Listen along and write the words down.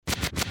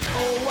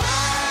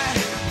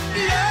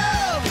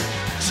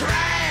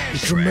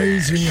It's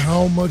amazing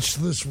how much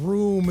this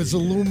room is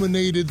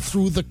illuminated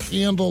through the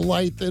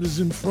candlelight that is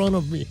in front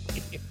of me.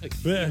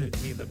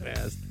 Be the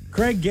best.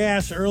 Craig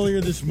Gass earlier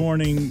this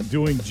morning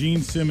doing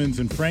Gene Simmons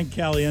and Frank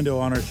Caliendo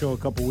on our show a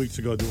couple weeks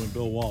ago doing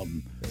Bill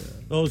Walton. Yeah.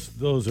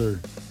 Those are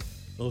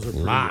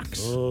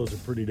rocks. Those are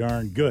pretty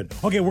darn good.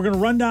 Okay, we're going to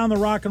run down the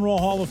Rock and Roll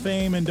Hall of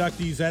Fame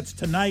inductees. That's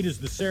tonight is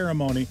the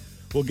ceremony.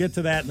 We'll get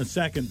to that in a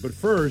second. But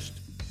first,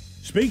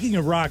 speaking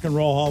of Rock and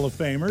Roll Hall of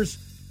Famers,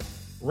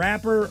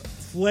 rapper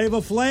Flavor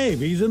Flav.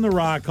 He's in the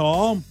Rock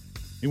Hall.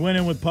 He went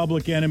in with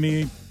Public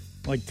Enemy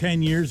like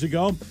 10 years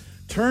ago.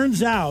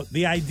 Turns out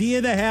the idea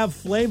to have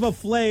Flavor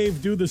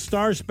Flav do the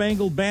Star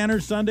Spangled Banner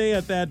Sunday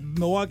at that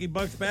Milwaukee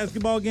Bucks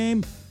basketball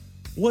game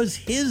was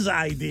his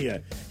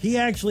idea. He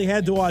actually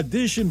had to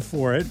audition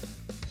for it.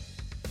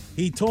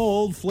 He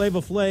told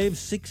Flavor Flav,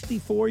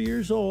 64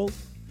 years old,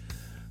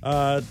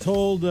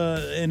 told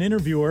an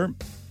interviewer,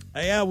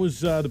 hey, I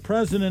was the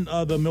president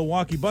of the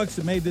Milwaukee Bucks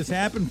that made this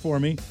happen for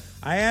me.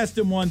 I asked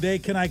him one day,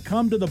 can I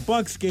come to the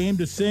Bucks game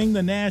to sing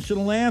the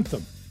National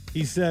Anthem?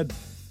 He said,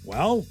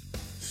 well,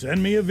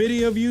 send me a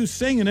video of you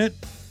singing it.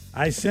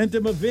 I sent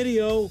him a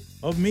video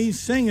of me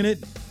singing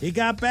it. He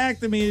got back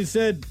to me and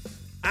said,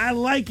 I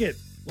like it.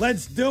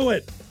 Let's do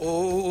it.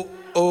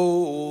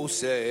 Oh,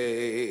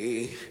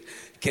 say,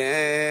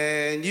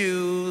 can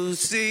you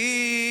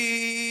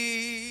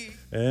see?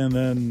 And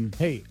then...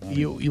 Hey,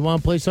 you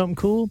want to play something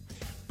cool?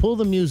 Pull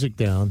the music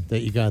down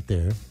that you got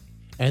there,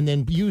 and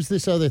then use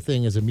this other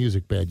thing as a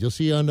music bed. You'll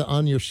see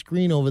on your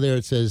screen over there,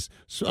 it says,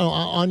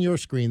 on your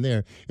screen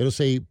there, it'll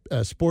say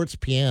sports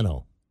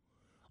piano.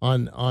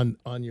 On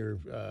your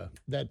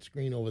that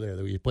screen over there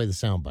that you play the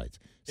sound bites.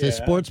 It says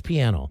sports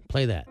piano.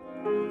 Play that.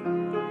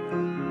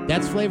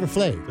 That's Flavor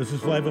Flav. This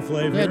is Flavor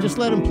Flav. Yeah, just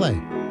let him play.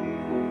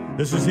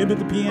 This is him at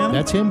the piano?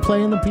 That's him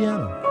playing the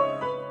piano.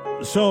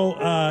 So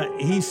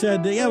he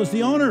said, it was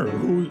the owner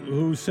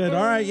who said,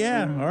 all right.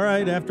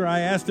 After I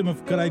asked him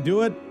if could I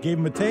do it, gave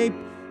him a tape.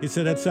 He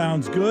said, that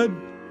sounds good.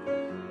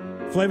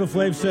 Flavor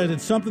Flav said,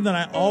 it's something that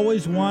I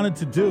always wanted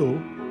to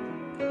do.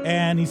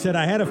 And he said,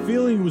 I had a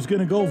feeling it was going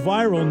to go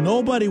viral.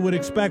 Nobody would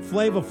expect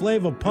Flavor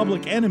Flav of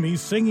Public Enemy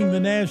singing the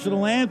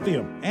National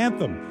Anthem.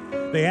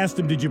 They asked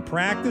him, did you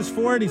practice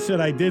for it? He said,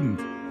 I didn't.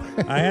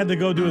 I had to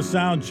go do a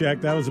sound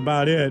check. That was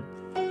about it.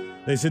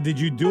 They said, did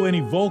you do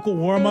any vocal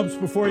warm-ups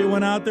before you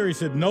went out there? He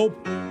said, nope.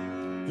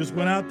 Just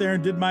went out there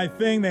and did my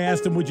thing. They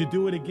asked him, would you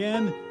do it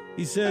again?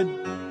 He said,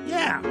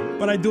 yeah,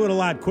 but I do it a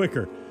lot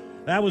quicker.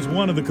 That was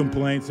one of the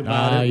complaints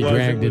about it. He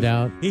dragged it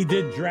out. He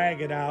did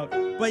drag it out.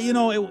 But,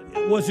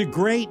 was it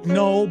great?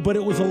 No, but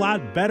it was a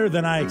lot better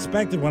than I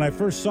expected when I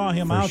first saw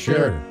him out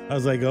there. I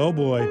was like, oh,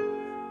 boy.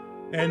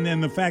 And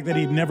then the fact that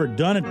he'd never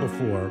done it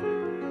before.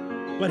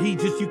 But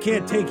you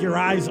can't take your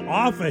eyes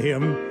off of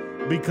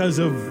him because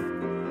of,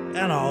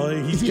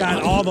 he's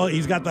got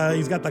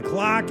the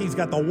clock, he's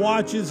got the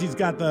watches, he's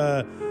got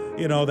the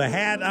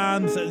hat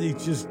on. So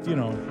he's just,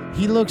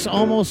 He looks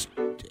almost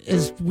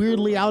is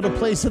weirdly out of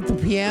place at the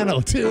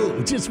piano,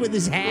 too. Just with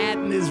his hat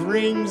and his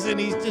rings, and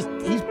he's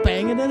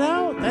banging it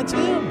out. That's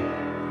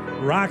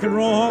him. Rock and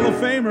Roll Hall of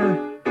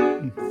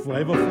Famer,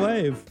 Flavor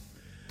Flav.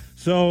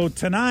 So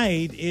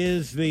tonight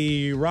is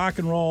the Rock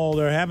and Roll.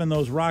 They're having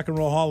those Rock and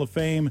Roll Hall of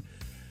Fame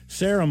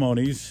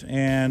ceremonies,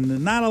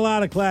 and not a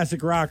lot of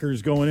classic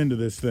rockers going into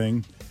this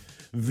thing.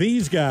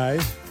 These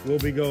guys will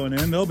be going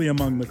in. They'll be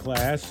among the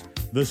class.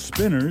 The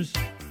Spinners.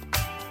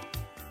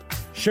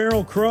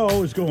 Sheryl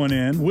Crow is going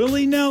in.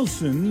 Willie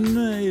Nelson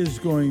is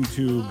going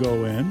to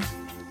go in.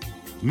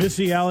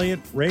 Missy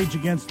Elliott, Rage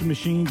Against the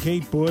Machine,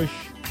 Kate Bush,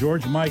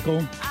 George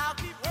Michael.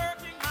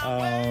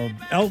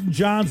 Elton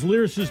John's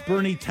lyricist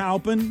Bernie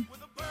Taupin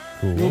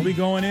will be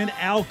going in.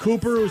 Al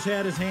Cooper, who's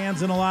had his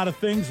hands in a lot of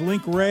things.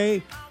 Link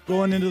Ray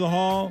going into the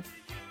hall.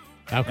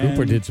 Al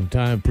Cooper did some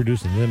time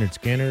producing Lynyrd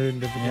Skynyrd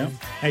and different things.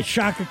 And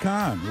Shaka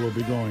Khan will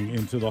be going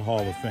into the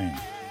Hall of Fame.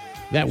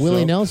 That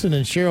Willie Nelson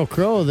and Sheryl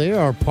Crow, they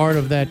are part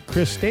of that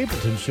Chris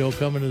Stapleton show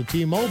coming to the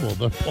T-Mobile.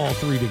 They're all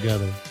three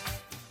together.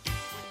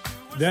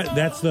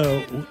 That's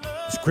the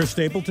Chris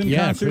Stapleton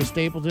concert? Yeah, Chris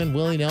Stapleton,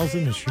 Willie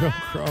Nelson, and Sheryl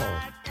Crow.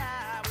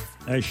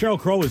 Sheryl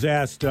Crow was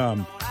asked,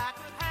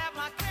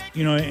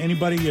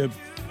 anybody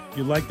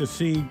you'd like to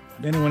see,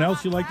 anyone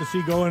else you'd like to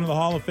see go into the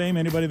Hall of Fame?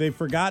 Anybody they've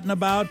forgotten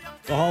about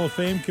the Hall of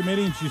Fame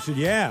committee? And she said,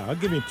 yeah, I'll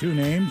give you two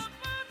names.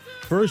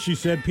 First, she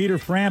said Peter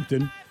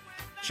Frampton.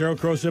 Sheryl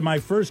Crow said, my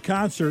first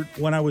concert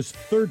when I was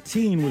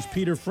 13 was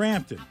Peter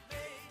Frampton.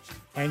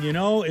 And,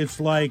 it's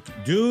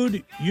like,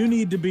 dude, you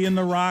need to be in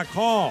the Rock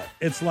Hall.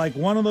 It's like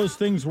one of those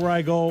things where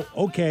I go,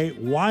 okay,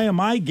 why am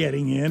I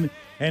getting in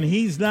and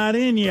he's not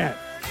in yet?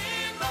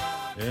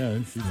 Yeah,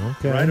 she's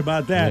right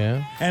about that.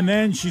 Yeah. And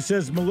then she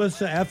says,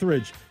 Melissa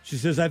Etheridge, she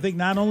says, I think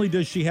not only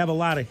does she have a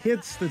lot of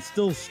hits that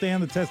still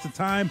stand the test of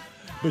time,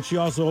 but she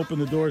also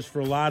opened the doors for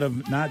a lot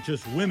of not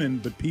just women,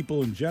 but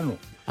people in general.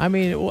 I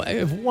mean,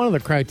 if one of the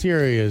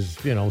criteria is,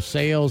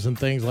 sales and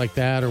things like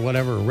that or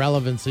whatever,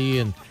 relevancy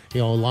and,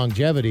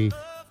 longevity,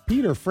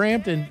 Peter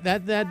Frampton,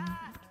 that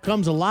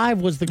Comes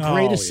Alive was the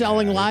greatest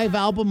selling live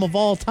album of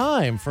all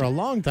time for a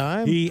long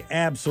time. He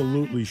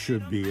absolutely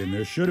should be in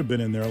there. Should have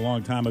been in there a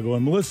long time ago.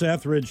 And Melissa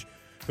Etheridge,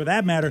 for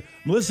that matter,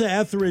 Melissa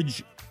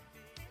Etheridge,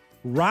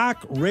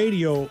 rock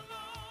radio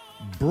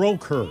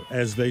broke her,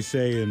 as they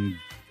say in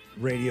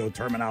radio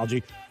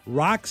terminology.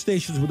 Rock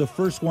stations were the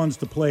first ones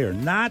to play her.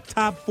 Not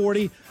top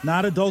 40,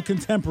 not adult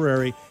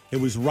contemporary.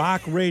 It was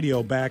rock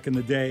radio back in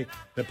the day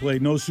that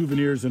played No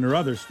Souvenirs and her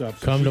other stuff.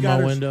 So Come to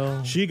My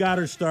Window. She got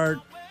her start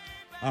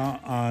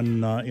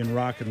in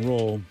rock and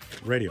roll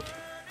radio.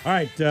 All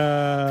right.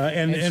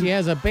 And she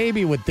has a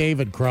baby with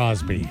David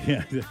Crosby.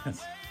 Yeah,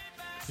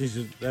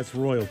 that's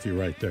royalty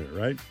right there,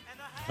 right?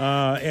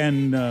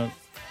 And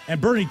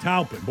Bernie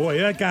Taupin. Boy,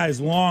 that guy's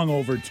long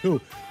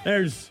overdue.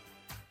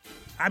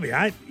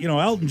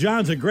 Elton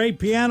John's a great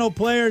piano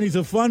player and he's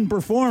a fun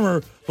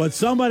performer, but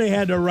somebody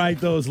had to write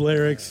those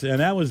lyrics, and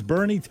that was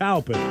Bernie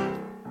Taupin.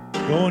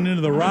 Going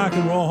into the Rock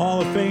and Roll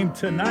Hall of Fame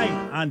tonight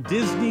on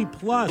Disney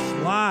Plus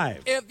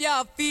Live. If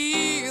you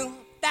feel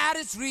that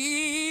it's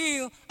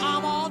real,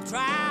 I'm on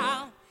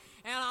trial,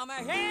 and I'm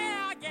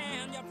here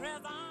again, your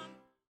present.